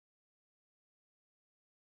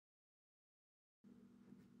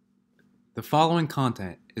The following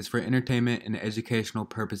content is for entertainment and educational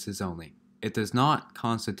purposes only. It does not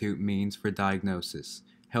constitute means for diagnosis,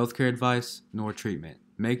 healthcare advice, nor treatment.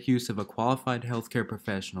 Make use of a qualified healthcare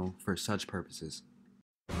professional for such purposes.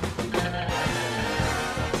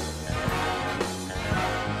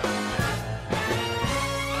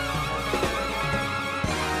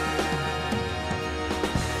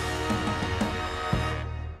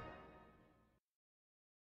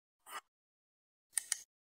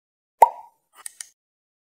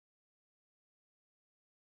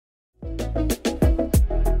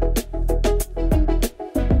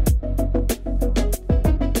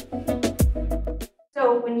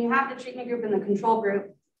 So when you have the treatment group and the control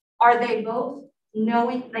group, are they both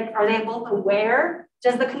knowing, are they both aware?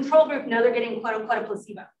 Does the control group know they're getting quote unquote a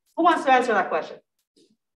placebo? Who wants to answer that question?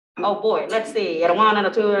 Oh boy, let's see. At a 1 and a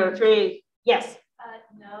 2 and a 3. Yes.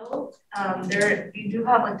 No, you do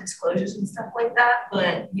have like disclosures and stuff like that,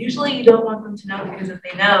 but usually you don't want them to know because if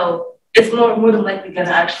they know, it's more than likely going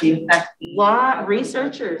to actually affect you. Why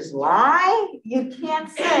researchers lie? You can't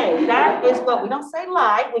say. That is what we don't say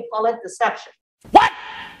lie, we call it deception. What?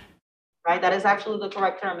 Right? That is actually the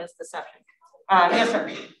correct term, is deception. Yes,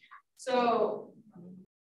 sir. So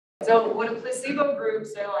would a placebo group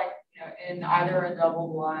say, like, in either a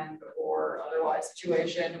double blind or otherwise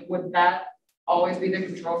situation, would that always be the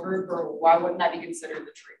control group, or why wouldn't that be considered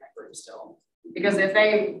the treatment group still? Because if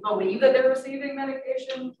they believe that they're receiving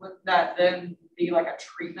medication, would that then be like a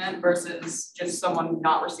treatment versus just someone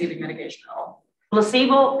not receiving medication at all?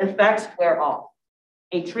 Placebo effects wear off.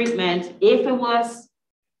 A treatment, if it was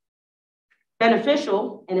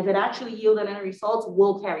beneficial and if it actually yielded any results,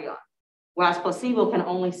 will carry on. Whereas placebo can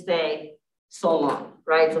only stay so long,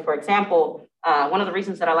 right? So for example, one of the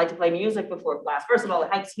reasons that I like to play music before class, first of all,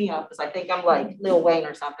 it hypes me up because I think I'm like Lil Wayne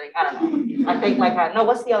or something. I don't know. I think like, no,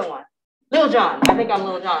 what's the other one? Lil Jon. I think I'm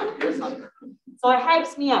Lil Jon or something. So it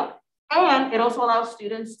hypes me up. And it also allows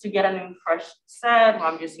students to get a new fresh set.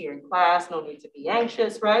 I'm just here in class, no need to be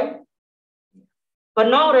anxious, right? But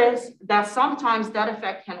notice that sometimes that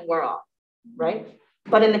effect can wear off, right?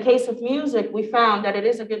 But in the case of music, we found that it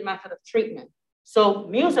is a good method of treatment. So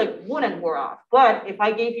music wouldn't wear off. But if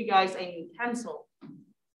I gave you guys a new pencil,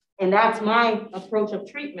 and that's my approach of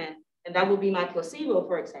treatment, and that would be my placebo,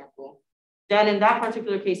 for example, then in that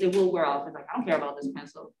particular case, it will wear off. It's like, I don't care about this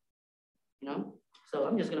pencil, So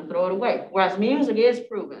I'm just gonna throw it away. Whereas music is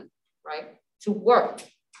proven, right, to work,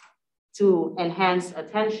 to enhance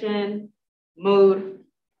attention, mood.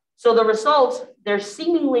 So the results, they're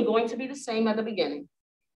seemingly going to be the same at the beginning,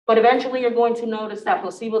 but eventually you're going to notice that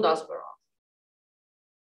placebo does wear off.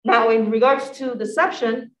 Now, in regards to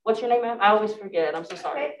deception, what's your name, ma'am? I always forget, I'm so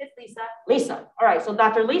sorry. Okay, it's Lisa. Lisa, all right, so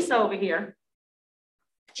Dr. Lisa over here,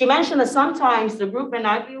 she mentioned that sometimes the group may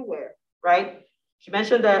not be aware, right? She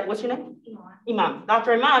mentioned that, what's your name? Imam.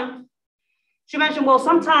 Dr. Imam, she mentioned, well,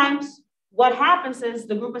 sometimes what happens is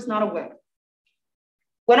the group is not aware.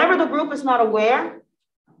 Whenever the group is not aware,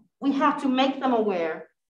 we have to make them aware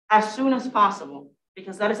as soon as possible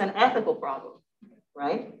because that is an ethical problem,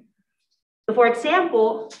 right? So for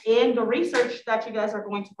example, in the research that you guys are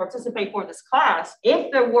going to participate for this class,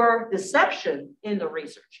 if there were deception in the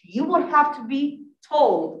research, you would have to be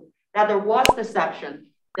told that there was deception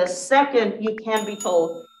the second you can be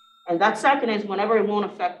told, and that second is whenever it won't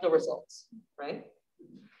affect the results, right?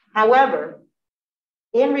 However,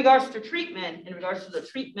 in regards to treatment, in regards to the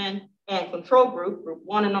treatment and control group, group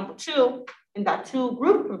 1 and number 2, in that 2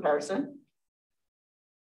 group comparison,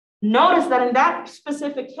 notice that in that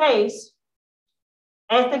specific case,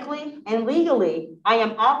 ethically and legally, I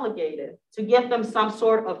am obligated to give them some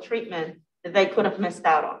sort of treatment that they could have missed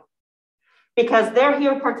out on. Because they're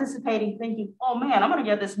here participating thinking, oh man, I'm gonna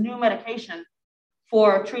get this new medication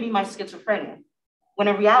for treating my schizophrenia. When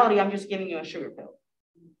in reality, I'm just giving you a sugar pill.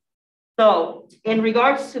 So in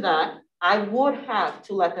regards to that, I would have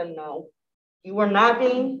to let them know you were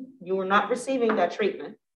not receiving that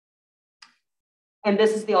treatment. And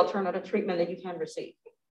this is the alternative treatment that you can receive.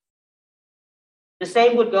 The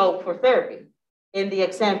same would go for therapy. In the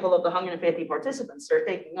example of the 150 participants, they're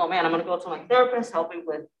thinking, oh man, I'm gonna go to my therapist, help me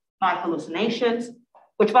with my hallucinations,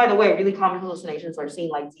 which by the way, really common hallucinations are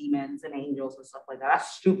seeing like demons and angels and stuff like that.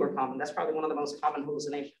 That's super common. That's probably one of the most common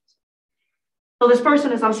hallucinations. So this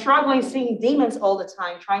person is, I'm struggling seeing demons all the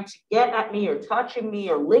time, trying to get at me or touching me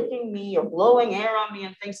or licking me or blowing air on me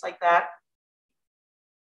and things like that.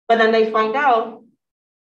 But then they find out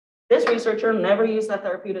this researcher never used that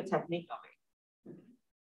therapeutic technique on me.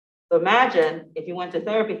 So imagine if you went to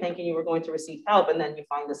therapy thinking you were going to receive help and then you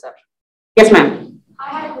find deception. Yes, ma'am.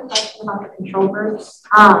 I had a question about the control groups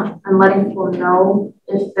and letting people know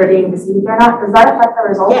if they're being deceived or not. Does that affect the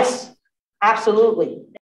results? Yes. Absolutely.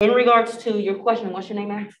 In regards to your question, what's your name,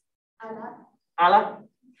 ma'am? Ala.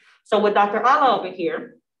 So with Dr. Ala over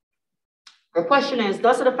here, her question is,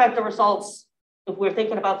 does it affect the results if we're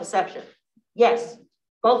thinking about deception? Yes,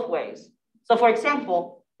 both ways. So for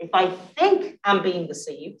example, if I think I'm being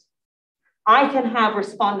deceived, I can have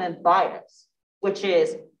respondent bias, which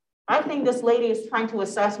is, I think this lady is trying to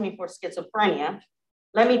assess me for schizophrenia.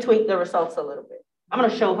 Let me tweak the results a little bit. I'm going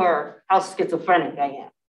to show her how schizophrenic I am.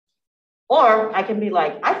 Or I can be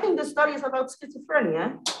like, I think this study is about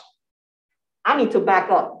schizophrenia. I need to back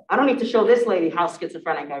up. I don't need to show this lady how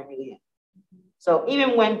schizophrenic I really am. So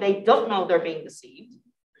even when they don't know they're being deceived,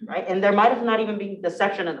 right? And there might have not even been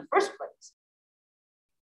deception in the first place.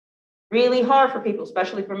 Really hard for people,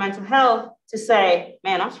 especially for mental health, to say,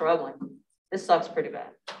 man, I'm struggling. This sucks pretty bad.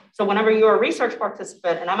 So whenever you're a research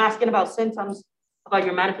participant and I'm asking about symptoms, about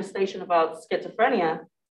your manifestation about schizophrenia,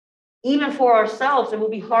 even for ourselves, it will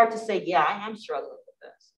be hard to say, yeah, I am struggling with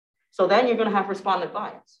this. So then you're going to have respondent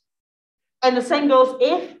bias. And the same goes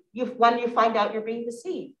when you find out you're being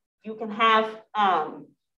deceived. You can have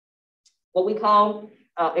what we call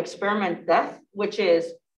experiment death, which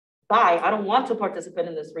is, bye, I don't want to participate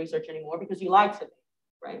in this research anymore because you lied to me,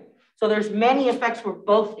 right? So there's many effects for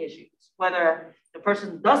both issues, whether the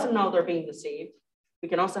person doesn't know they're being deceived. We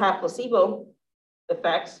can also have placebo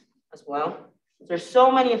effects as well. There's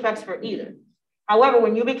so many effects for either. However,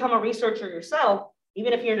 when you become a researcher yourself,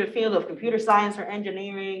 even if you're in the field of computer science or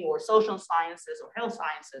engineering or social sciences or health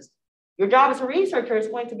sciences, your job as a researcher is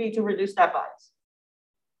going to be to reduce that bias.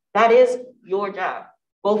 That is your job,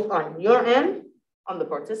 both on your end, on the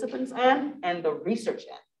participants' end, and the research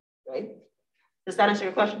end, right? Does that answer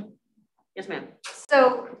your question? Yes, ma'am.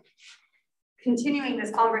 So continuing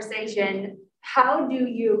this conversation, how do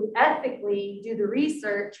you ethically do the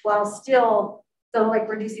research while still like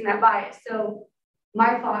reducing that bias? So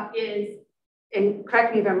my thought is, and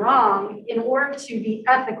correct me if I'm wrong, in order to be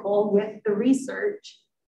ethical with the research,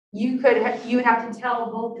 you would have to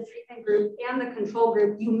tell both the treatment group and the control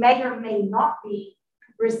group you may or may not be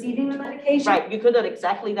receiving the medication. Right, you could do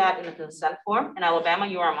exactly that in the consent form. In Alabama,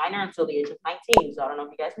 you are a minor until the age of 19. So I don't know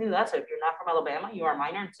if you guys knew that. So if you're not from Alabama, you are a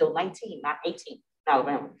minor until 19, not 18 in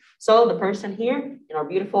Alabama. So the person here in our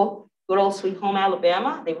beautiful, good old sweet home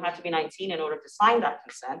Alabama, they would have to be 19 in order to sign that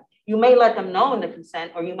consent. You may let them know in the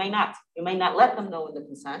consent, or you may not. You may not let them know in the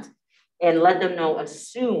consent and let them know as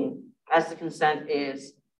soon as the consent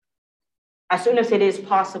is, as soon as it is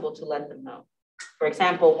possible to let them know. For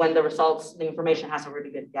example, when the results, the information has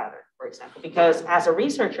already been gathered, for example, because as a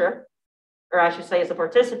researcher, or I should say as a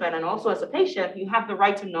participant and also as a patient, you have the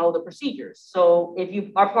right to know the procedures. So if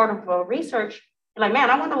you are part of a research, you're like, man,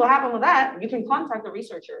 I wonder what happened with that. You can contact the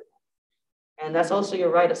researcher. And that's also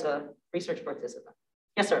your right as a research participant.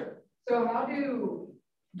 Yes, sir. So how do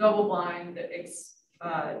double-blind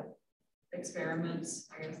experiments,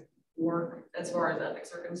 I guess, work as far as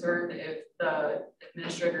ethics are concerned if the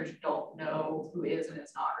administrators don't know who is and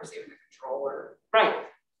is not receiving the controller? Right.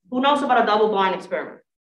 Who knows about a double-blind experiment?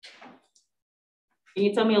 Can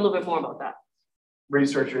you tell me a little bit more about that?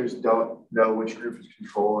 Researchers don't know which group is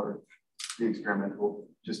control or the experimental,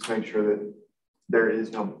 just to make sure that there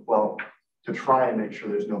is no, well, to try and make sure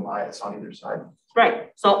there's no bias on either side. Right.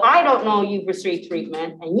 So I don't know you've received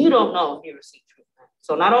treatment and you don't know if you received treatment.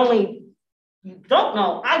 So not only you don't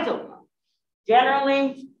know, I don't know.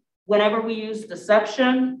 Generally, whenever we use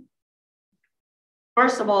deception,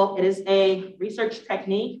 first of all, it is a research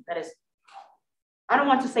technique that is, I don't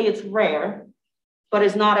want to say it's rare, but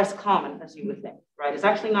it's not as common as you would think, right? It's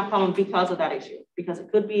actually not common because of that issue, because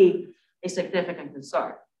it could be a significant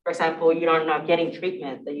concern. For example, you're not getting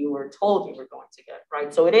treatment that you were told you were going to get,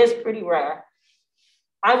 right? So it is pretty rare.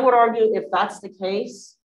 I would argue if that's the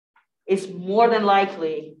case, it's more than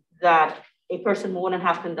likely that a person wouldn't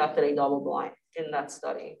have conducted a double blind in that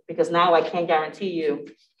study, because now I can't guarantee you,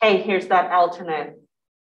 hey, here's that alternate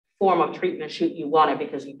form of treatment shoot you wanted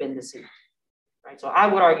because you've been deceived, right? So I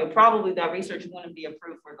would argue probably that research wouldn't be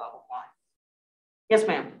approved for double blind. Yes,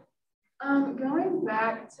 ma'am. Going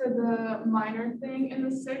back to the minor thing, in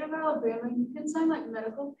the state of Alabama, you can sign like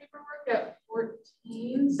medical paperwork at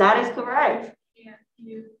 14. That is correct. Can't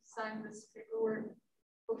you sign this paperwork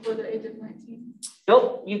before the age of 19?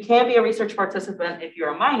 Nope, you can't be a research participant if you're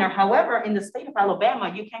a minor. However, in the state of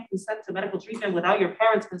Alabama, you can consent to medical treatment without your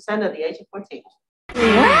parents' consent at the age of 14.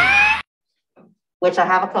 Which I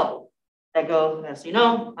have a couple that go, as you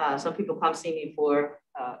know, some people come see me for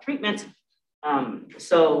treatment.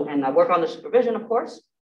 And I work on the supervision, of course.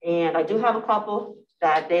 And I do have a couple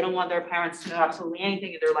that they don't want their parents to know absolutely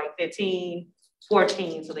anything. They're like 15,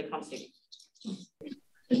 14, so they come see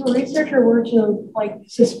me. If a researcher were to like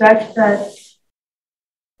suspect that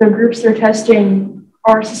the groups they're testing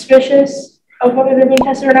are suspicious of whether they're being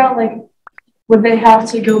tested or not, like would they have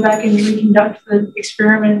to go back and reconduct the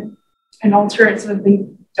experiment and alter it so that they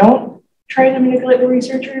don't try to manipulate the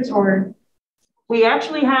researchers? Or we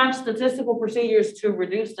actually have statistical procedures to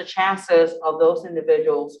reduce the chances of those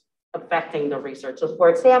individuals affecting the research. So for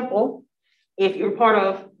example, if you're part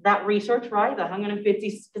of that research, right, the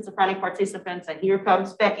 150 schizophrenic participants, and here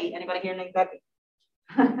comes Becky. Anybody here named Becky?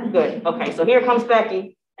 Good. Okay, so here comes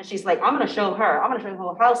Becky, and she's like, I'm going to show her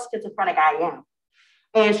how schizophrenic I am.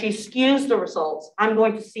 And she skews the results. I'm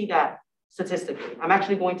going to see that statistically. I'm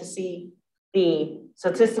actually going to see the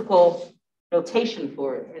statistical notation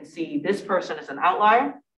for it and see this person is an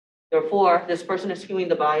outlier. Therefore, this person is skewing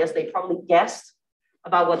the bias. They probably guessed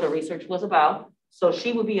about what the research was about. So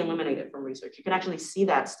she would be eliminated from research. You can actually see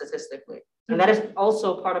that statistically. And that is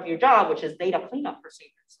also part of your job, which is data cleanup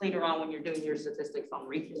procedures later on when you're doing your statistics on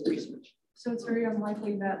research. so it's very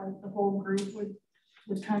unlikely that like the whole group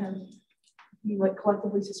would kind of be like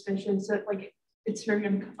collectively suspicious. So like it's very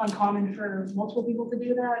uncommon for multiple people to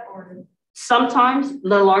do that, or Sometimes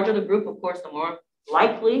the larger the group, of course, the more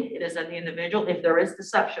likely it is that the individual, if there is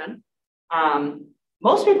deception.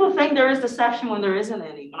 Most people think there is deception when there isn't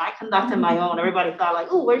any. When I conducted my own, everybody thought like,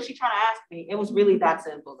 oh, where's she trying to ask me? It was really that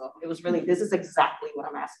simple though. It was really, this is exactly what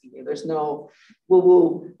I'm asking you. There's no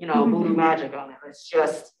woo-woo, voodoo magic on it. It's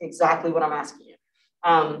just exactly what I'm asking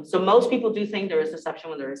you. So most people do think there is deception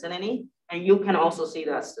when there isn't any, and you can also see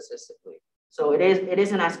that statistically. So it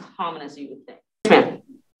isn't as common as you would think.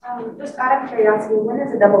 Just out of curiosity, when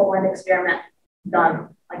is a double-blind experiment done?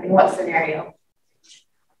 Like in what scenario?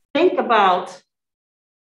 Think about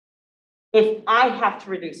if I have to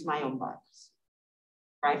reduce my own bias,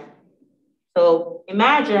 right? So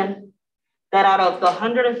imagine that out of the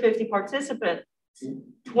 150 participants,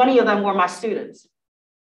 20 of them were my students.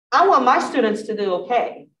 I want my students to do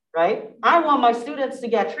okay, right? I want my students to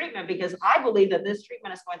get treatment because I believe that this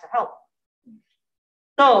treatment is going to help.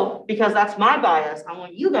 So because that's my bias, I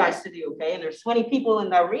want you guys to do okay. And there's 20 people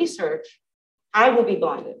in that research, I will be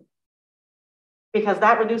blinded because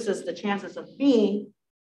that reduces the chances of me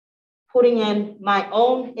putting in my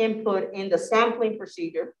own input in the sampling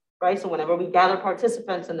procedure, right? So whenever we gather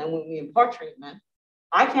participants and then when we impart treatment,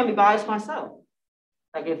 I can be biased myself.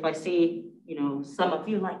 Like if I see, some of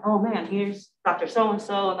you like, oh man, here's Dr.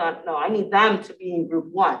 So-and-so, no, I need them to be in group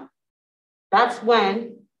one. That's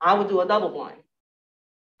when I would do a double blind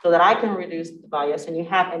so that I can reduce the bias and you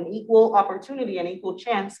have an equal opportunity, an equal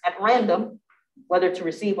chance at random, whether to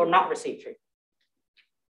receive or not receive treatment.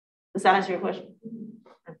 Does that answer your question?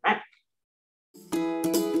 All right.